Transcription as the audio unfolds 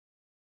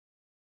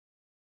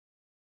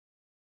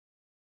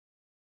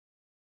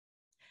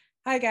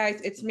Hi guys,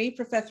 it's me,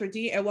 Professor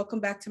D, and welcome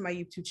back to my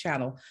YouTube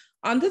channel.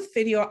 On this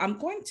video, I'm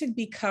going to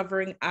be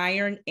covering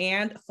iron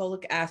and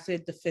folic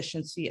acid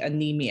deficiency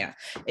anemia.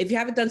 If you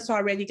haven't done so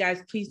already,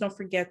 guys, please don't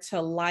forget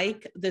to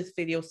like this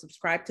video,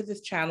 subscribe to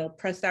this channel,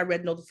 press that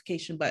red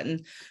notification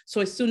button.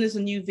 So as soon as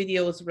a new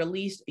video is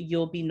released,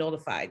 you'll be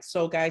notified.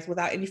 So guys,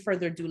 without any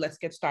further ado, let's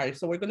get started.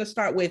 So we're going to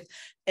start with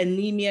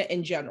anemia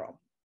in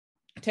general.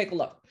 Take a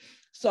look.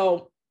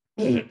 So,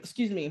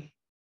 excuse me.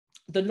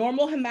 The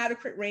normal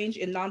hematocrit range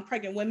in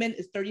non-pregnant women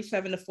is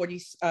 37 to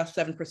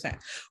 47%.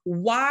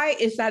 Why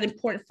is that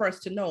important for us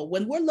to know?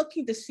 When we're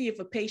looking to see if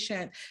a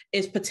patient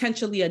is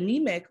potentially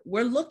anemic,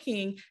 we're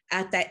looking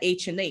at that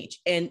H&H.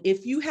 And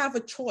if you have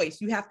a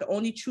choice, you have to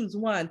only choose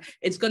one,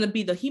 it's going to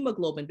be the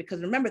hemoglobin,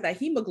 because remember that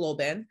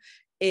hemoglobin,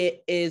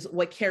 it is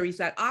what carries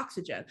that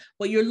oxygen.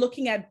 But you're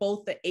looking at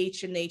both the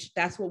H and H.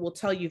 That's what will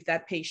tell you if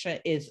that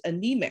patient is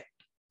anemic.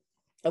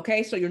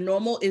 Okay, so your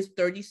normal is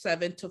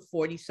 37 to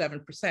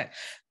 47%.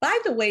 By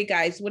the way,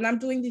 guys, when I'm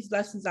doing these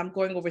lessons, I'm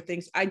going over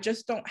things. I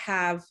just don't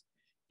have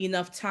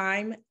enough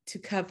time to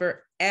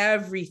cover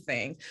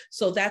everything.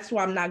 So that's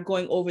why I'm not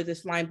going over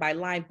this line by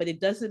line, but it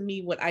doesn't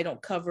mean what I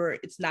don't cover,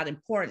 it's not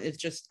important. It's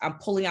just I'm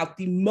pulling out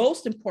the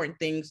most important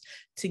things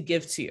to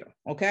give to you,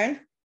 okay?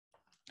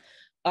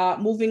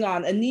 Moving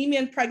on, anemia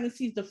in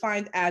pregnancy is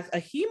defined as a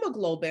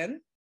hemoglobin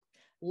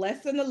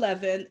less than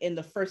 11 in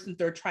the first and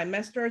third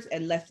trimesters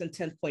and less than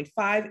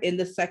 10.5 in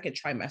the second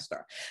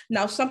trimester.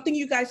 Now, something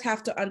you guys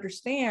have to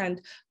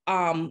understand,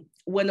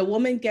 when a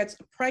woman gets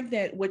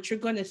pregnant, what you're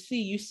going to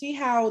see, you see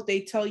how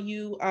they tell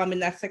you in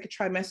that second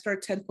trimester,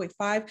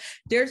 10.5,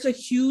 there's a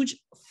huge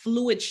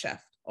fluid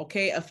shift.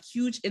 Okay, a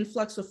huge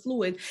influx of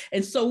fluid.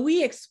 And so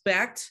we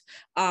expect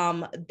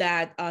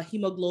that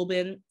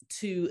hemoglobin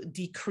to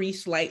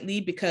decrease slightly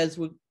because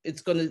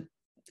it's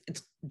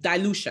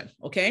dilution,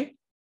 okay?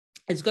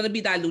 It's going to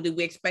be diluted.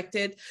 We expect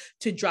it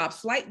to drop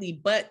slightly,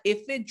 but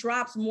if it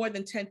drops more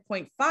than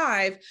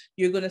 10.5,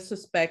 you're going to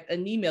suspect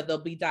anemia. They'll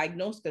be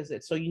diagnosed as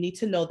it. So you need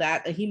to know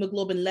that a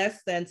hemoglobin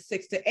less than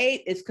 6 to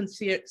 8 is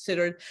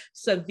considered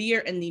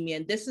severe anemia.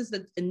 And this is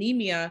the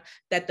anemia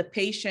that the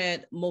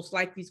patient most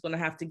likely is going to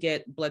have to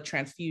get blood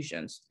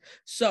transfusions.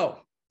 So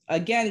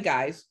again,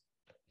 guys,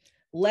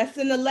 less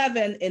than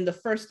 11 in the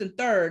first and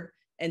third,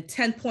 and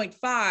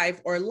 10.5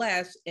 or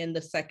less in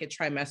the second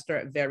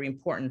trimester, very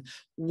important.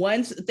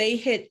 Once they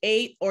hit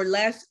 8 or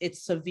less,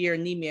 it's severe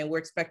anemia, and we're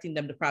expecting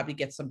them to probably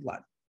get some blood.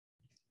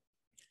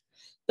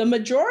 The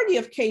majority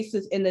of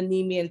cases in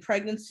anemia in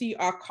pregnancy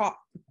are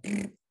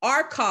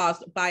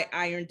caused by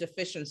iron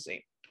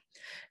deficiency.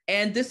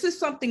 And this is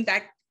something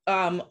that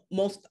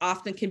most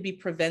often can be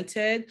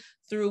prevented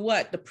through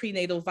what? The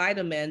prenatal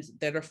vitamins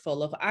that are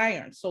full of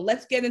iron. So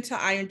let's get into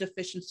iron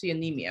deficiency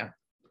anemia.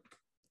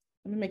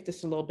 Let me make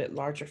this a little bit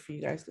larger for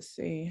you guys to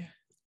see.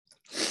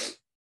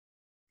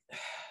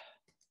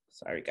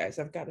 Sorry, guys,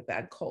 I've got a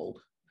bad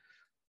cold.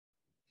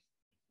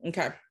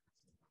 Okay.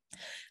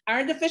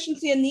 Iron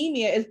deficiency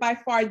anemia is by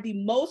far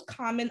the most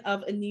common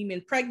of anemia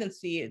in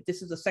pregnancy.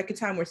 This is the second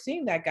time we're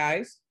seeing that,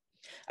 guys,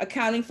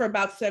 accounting for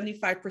about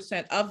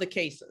 75% of the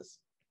cases.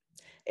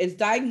 It's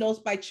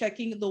diagnosed by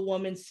checking the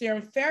woman's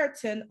serum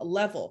ferritin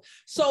level.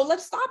 So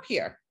let's stop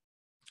here.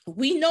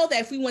 We know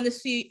that if we want to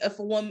see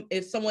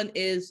if someone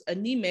is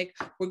anemic,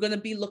 we're going to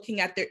be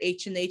looking at their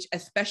H&H,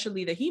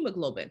 especially the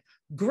hemoglobin.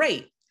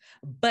 Great.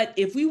 But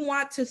if we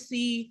want to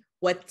see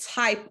what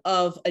type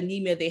of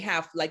anemia they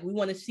have, like we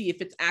want to see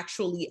if it's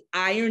actually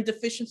iron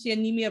deficiency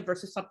anemia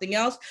versus something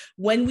else,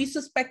 when we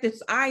suspect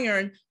it's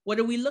iron, what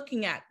are we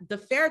looking at? The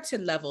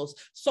ferritin levels.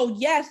 So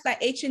yes,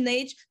 that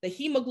H&H, the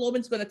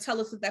hemoglobin is going to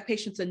tell us if that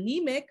patient's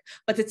anemic,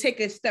 but to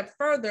take it a step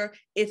further,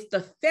 it's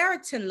the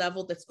ferritin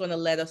level that's going to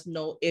let us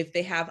know if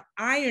they have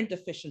iron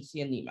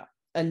deficiency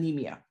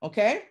anemia,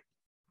 okay?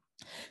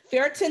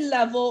 Ferritin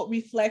level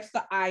reflects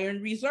the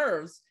iron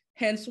reserves.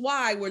 Hence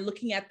why we're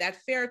looking at that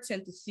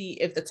ferritin to see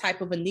if the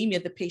type of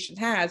anemia the patient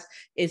has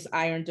is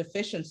iron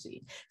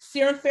deficiency.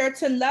 Serum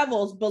ferritin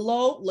levels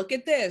below, look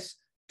at this,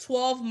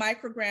 12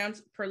 micrograms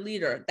per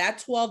liter. That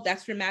 12,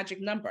 that's your magic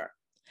number.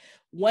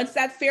 Once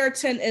that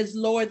ferritin is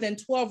lower than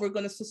 12, we're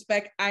going to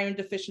suspect iron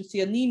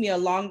deficiency anemia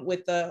along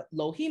with the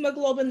low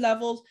hemoglobin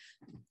levels.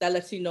 That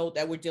lets you know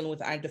that we're dealing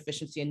with iron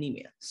deficiency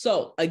anemia.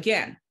 So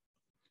again,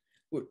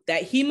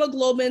 that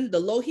hemoglobin, the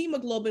low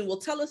hemoglobin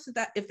will tell us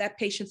that if that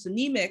patient's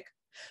anemic,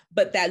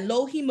 but that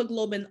low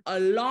hemoglobin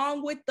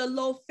along with the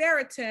low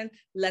ferritin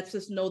lets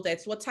us know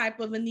that's what type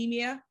of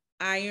anemia?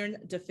 Iron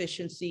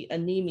deficiency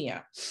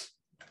anemia.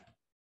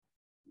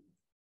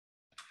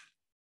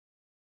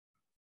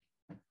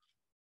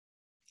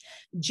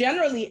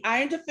 Generally,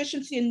 iron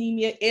deficiency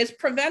anemia is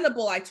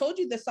preventable. I told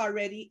you this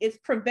already. It's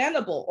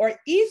preventable or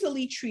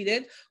easily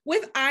treated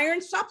with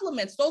iron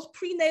supplements, those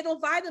prenatal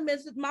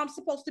vitamins that mom's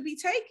supposed to be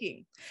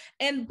taking.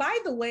 And by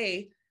the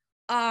way,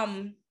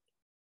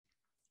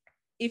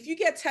 if you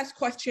get a test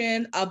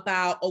question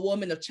about a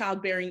woman of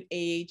childbearing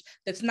age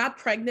that's not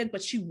pregnant,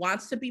 but she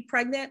wants to be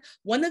pregnant,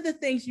 one of the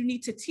things you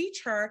need to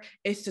teach her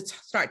is to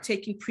start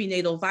taking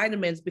prenatal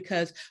vitamins,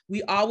 because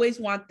we always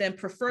want them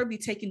preferably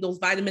taking those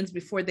vitamins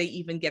before they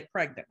even get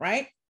pregnant,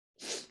 right?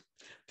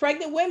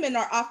 Pregnant women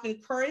are often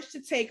encouraged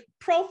to take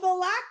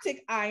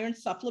prophylactic iron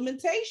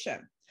supplementation.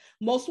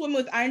 Most women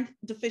with iron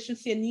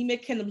deficiency anemia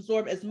can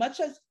absorb as much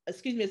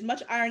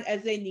iron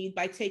as they need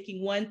by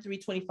taking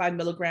 325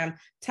 milligram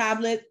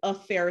tablet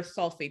of ferrous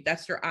sulfate.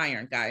 That's your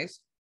iron, guys.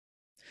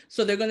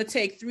 So they're going to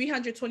take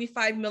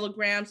 325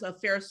 milligrams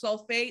of ferrous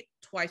sulfate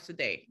twice a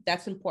day.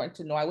 That's important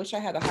to know. I wish I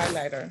had a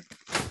highlighter.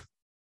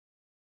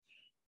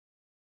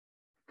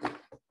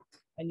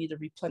 I need to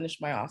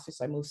replenish my office.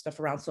 I move stuff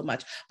around so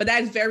much, but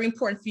that is very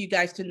important for you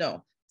guys to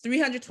know.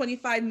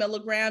 325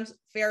 milligrams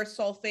ferrous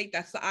sulfate,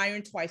 that's the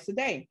iron, twice a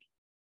day.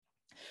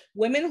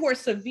 Women who are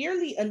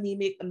severely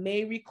anemic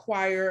may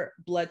require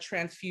blood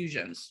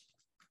transfusions.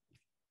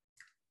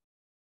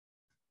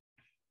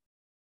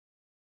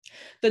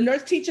 The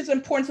nurse teaches the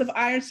importance of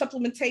iron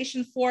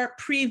supplementation for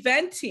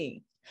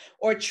preventing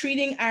or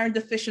treating iron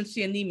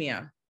deficiency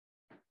anemia.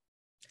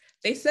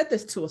 They said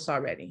this to us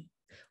already.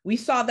 We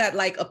saw that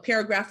like a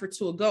paragraph or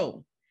two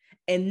ago.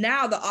 And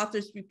now the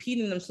author's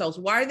repeating themselves.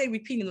 Why are they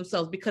repeating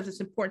themselves? Because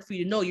it's important for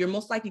you to know. You're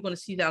most likely going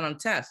to see that on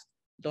test.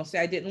 Don't say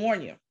I didn't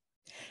warn you.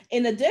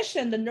 In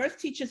addition, the nurse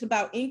teaches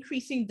about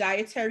increasing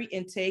dietary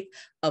intake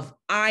of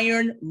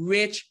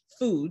iron-rich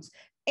foods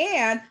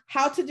and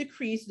how to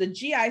decrease the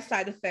GI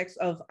side effects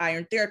of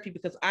iron therapy,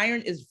 because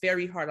iron is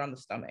very hard on the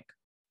stomach.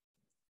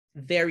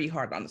 Very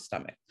hard on the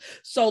stomach.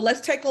 So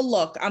let's take a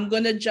look. I'm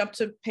going to jump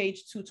to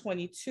page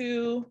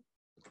 222.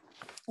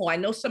 Oh, I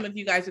know some of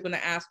you guys are going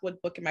to ask,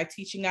 what book am I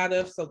teaching out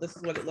of? So this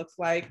is what it looks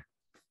like.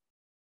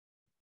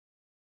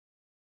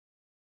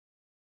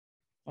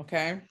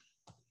 Okay.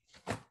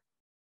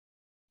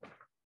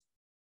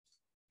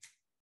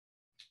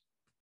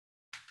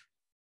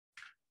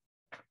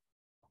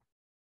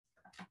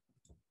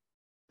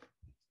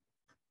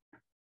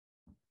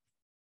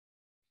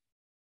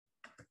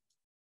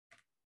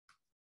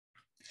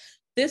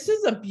 This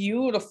is a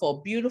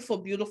beautiful, beautiful,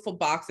 beautiful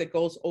box that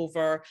goes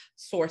over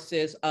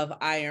sources of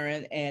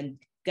iron. And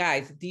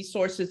guys, these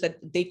sources that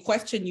they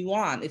question you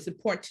on, it's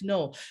important to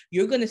know.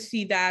 You're going to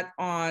see that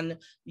on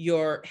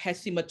your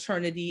HESI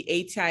maternity,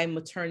 ATI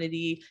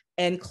maternity,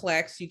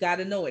 NCLEX. You got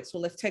to know it. So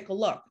let's take a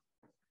look.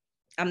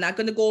 I'm not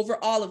going to go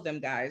over all of them,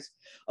 guys.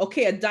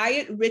 Okay, a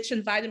diet rich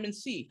in vitamin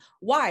C.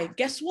 Why?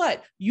 Guess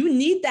what? You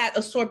need that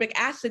ascorbic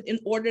acid in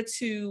order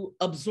to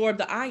absorb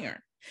the iron.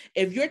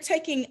 If you're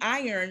taking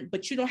iron,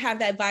 but you don't have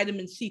that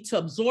vitamin C to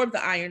absorb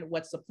the iron,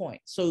 what's the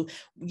point? So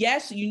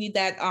yes, you need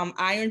that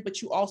iron,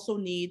 but you also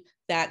need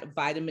that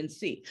vitamin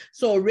C.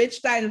 So a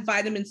rich diet in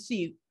vitamin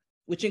C,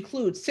 which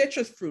includes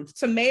citrus fruits,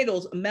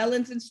 tomatoes,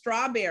 melons, and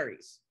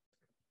strawberries.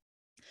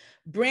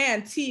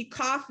 Bran, tea,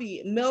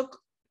 coffee, milk,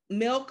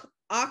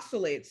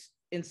 oxalates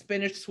in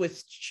spinach,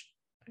 Swiss,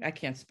 I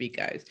can't speak,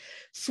 guys.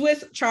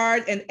 Swiss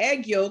chard and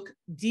egg yolk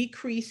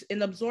decrease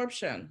in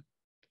absorption.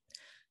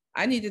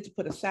 I needed to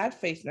put a sad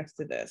face next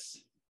to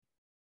this.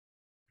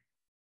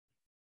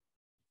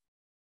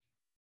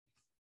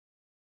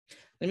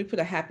 Let me put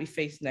a happy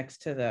face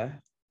next to the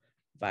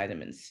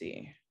vitamin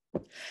C.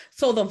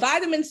 So the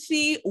vitamin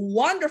C,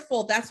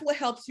 wonderful. That's what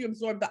helps you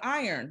absorb the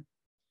iron.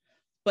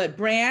 But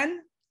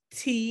bran,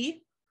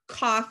 tea,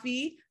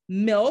 coffee,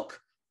 milk,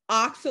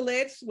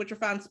 oxalates, which are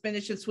found in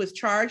spinach and Swiss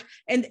chard,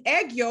 and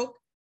egg yolk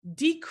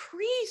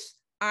decrease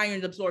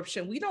iron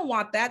absorption. We don't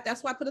want that.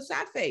 That's why I put a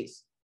sad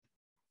face.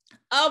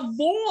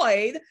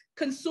 Avoid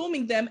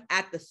consuming them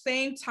at the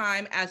same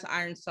time as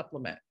iron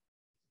supplement.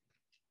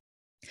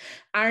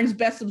 Iron's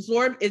best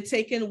absorbed is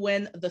taken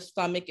when the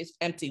stomach is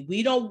empty.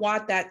 We don't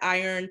want that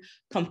iron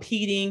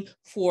competing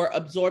for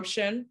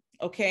absorption.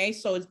 Okay,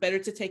 so it's better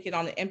to take it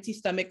on an empty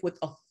stomach with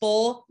a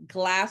full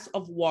glass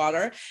of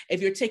water. If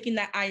you're taking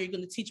that iron, you're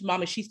going to teach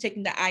mom, if she's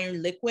taking the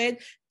iron liquid,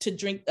 to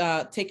drink,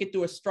 take it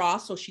through a straw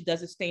so she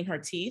doesn't stain her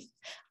teeth.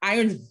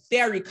 Iron's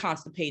very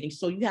constipating,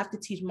 so you have to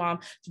teach mom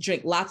to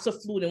drink lots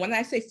of fluid. And when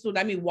I say fluid,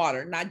 I mean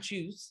water, not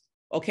juice.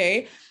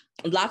 Okay,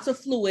 lots of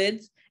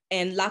fluids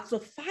and lots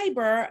of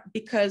fiber,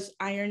 because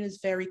iron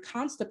is very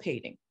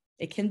constipating.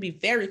 It can be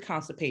very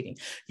constipating.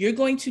 You're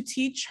going to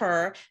teach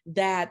her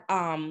that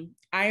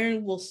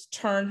iron will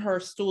turn her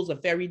stools a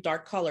very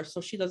dark color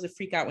so she doesn't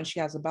freak out when she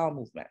has a bowel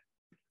movement,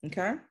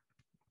 okay?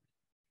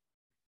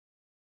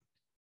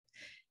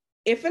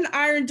 If an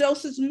iron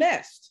dose is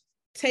missed,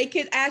 take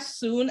it as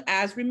soon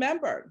as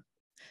remembered.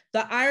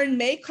 The iron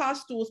may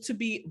cause stools to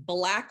be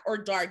black or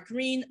dark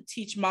green.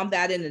 Teach mom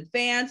that in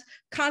advance.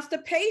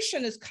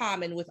 Constipation is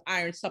common with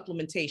iron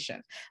supplementation.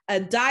 A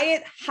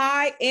diet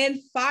high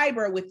in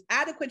fiber with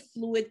adequate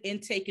fluid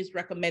intake is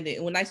recommended.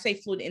 And when I say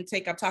fluid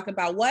intake, I'm talking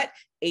about what?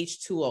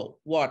 H2O,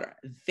 water.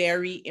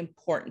 Very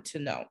important to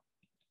know.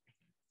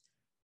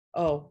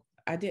 Oh,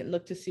 I didn't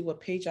look to see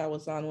what page I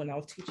was on when I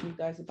was teaching you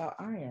guys about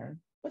iron.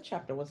 What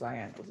chapter was I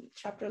in? Was it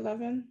chapter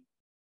 11?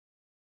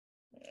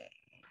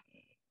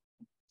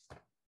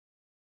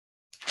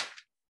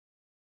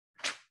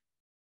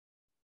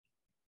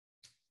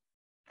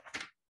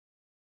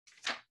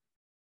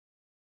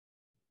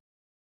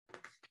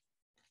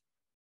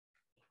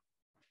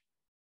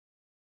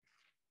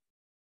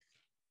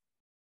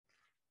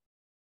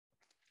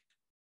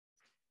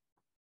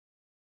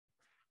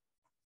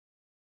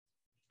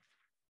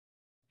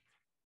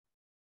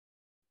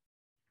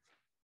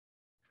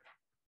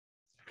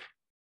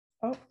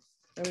 Oh,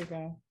 there we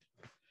go.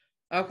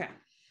 Okay.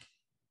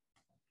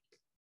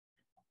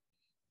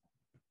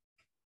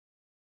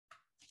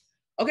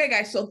 Okay,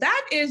 guys, so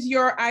that is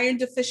your iron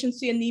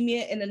deficiency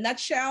anemia in a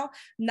nutshell.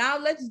 Now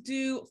let's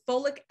do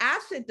folic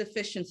acid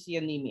deficiency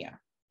anemia.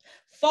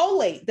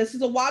 Folate, this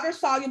is a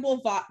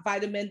water-soluble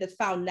vitamin that's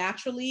found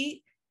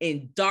naturally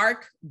in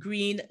dark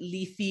green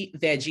leafy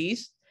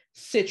veggies,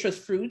 citrus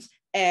fruits,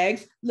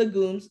 eggs,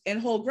 legumes, and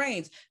whole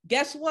grains.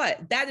 Guess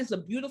what? That is a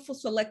beautiful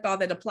select all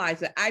that applies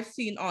that I've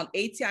seen on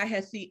ATI,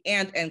 HESI,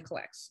 and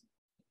NCLEX.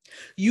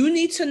 You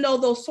need to know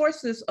those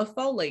sources of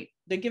folate.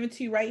 They're given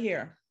to you right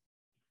here.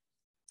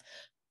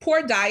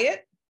 Poor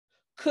diet,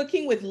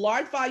 cooking with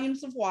large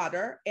volumes of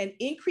water, and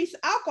increased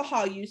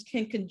alcohol use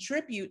can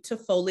contribute to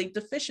folate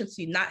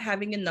deficiency, not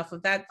having enough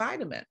of that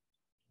vitamin.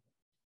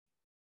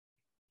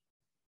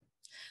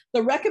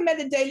 The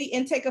recommended daily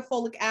intake of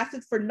folic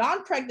acid for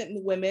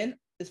non-pregnant women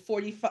is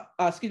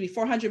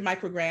 400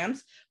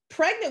 micrograms.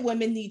 Pregnant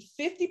women need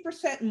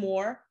 50%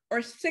 more,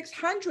 or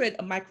 600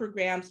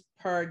 micrograms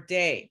per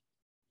day.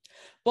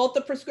 Both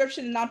the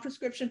prescription and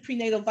non-prescription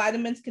prenatal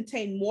vitamins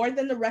contain more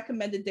than the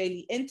recommended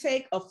daily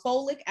intake of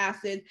folic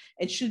acid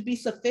and should be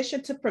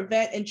sufficient to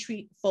prevent and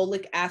treat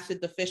folic acid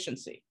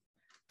deficiency.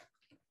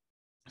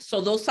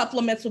 So those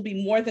supplements will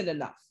be more than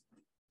enough.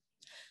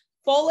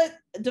 Folate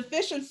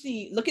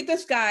deficiency, look at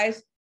this,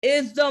 guys,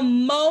 is the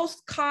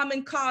most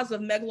common cause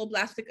of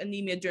megaloblastic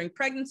anemia during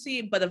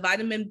pregnancy, but a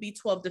vitamin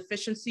B12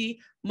 deficiency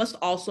must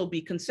also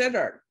be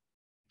considered.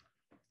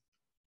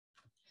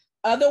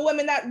 Other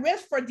women at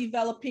risk for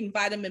developing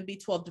vitamin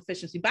B12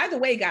 deficiency. By the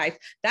way, guys,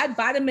 that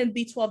vitamin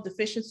B12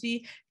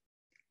 deficiency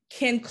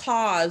can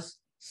cause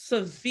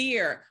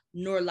severe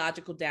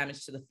neurological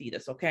damage to the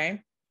fetus,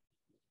 okay?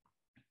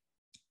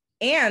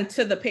 And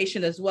to the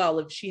patient as well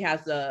if she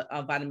has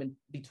a vitamin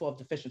B12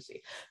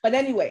 deficiency. But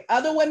anyway,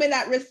 other women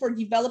at risk for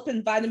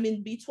developing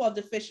vitamin B12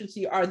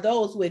 deficiency are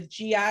those with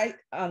GI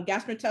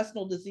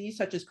gastrointestinal disease,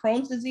 such as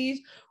Crohn's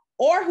disease,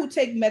 or who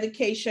take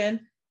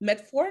medication,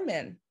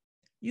 metformin.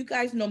 You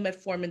guys know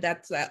metformin,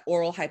 that's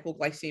oral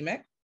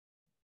hypoglycemic.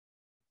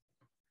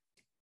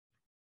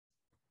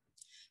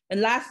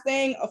 And last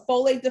thing, a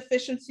folate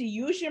deficiency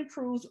usually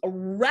improves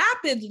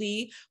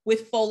rapidly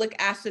with folic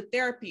acid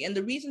therapy. And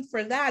the reason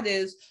for that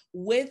is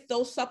with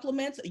those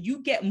supplements,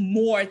 you get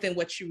more than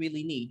what you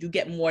really need. You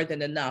get more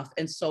than enough.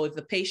 And so if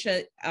the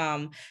patient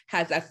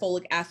has that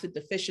folic acid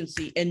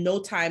deficiency, in no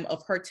time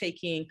of her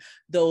taking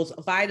those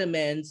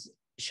vitamins,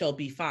 she'll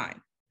be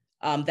fine.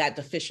 That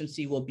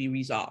deficiency will be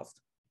resolved.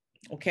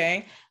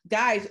 Okay,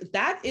 guys,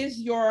 that is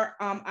your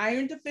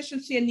iron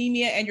deficiency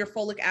anemia and your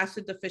folic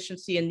acid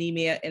deficiency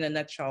anemia in a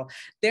nutshell.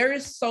 There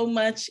is so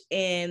much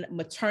in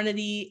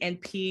maternity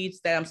and peds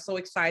that I'm so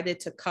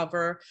excited to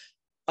cover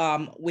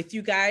with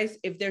you guys.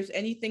 If there's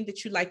anything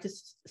that you'd like to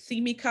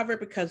see me cover,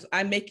 because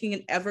I'm making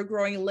an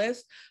ever-growing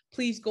list,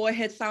 please go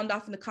ahead, sound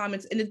off in the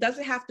comments. And it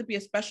doesn't have to be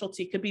a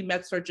specialty, it could be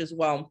med surg as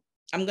well.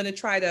 I'm going to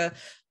try to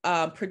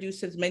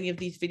produce as many of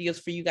these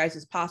videos for you guys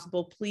as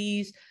possible.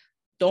 Please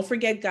don't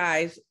forget,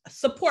 guys,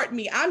 support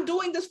me. I'm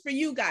doing this for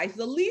you guys.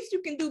 The least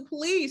you can do,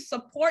 please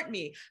support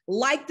me.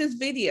 Like this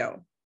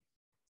video.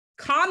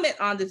 Comment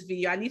on this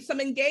video. I need some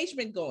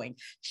engagement going.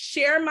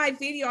 Share my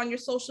video on your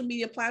social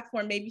media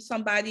platform. Maybe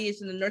somebody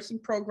is in the nursing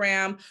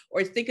program or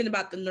is thinking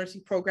about the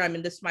nursing program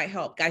and this might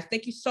help. Guys,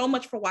 thank you so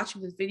much for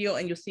watching this video,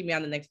 and you'll see me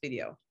on the next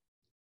video.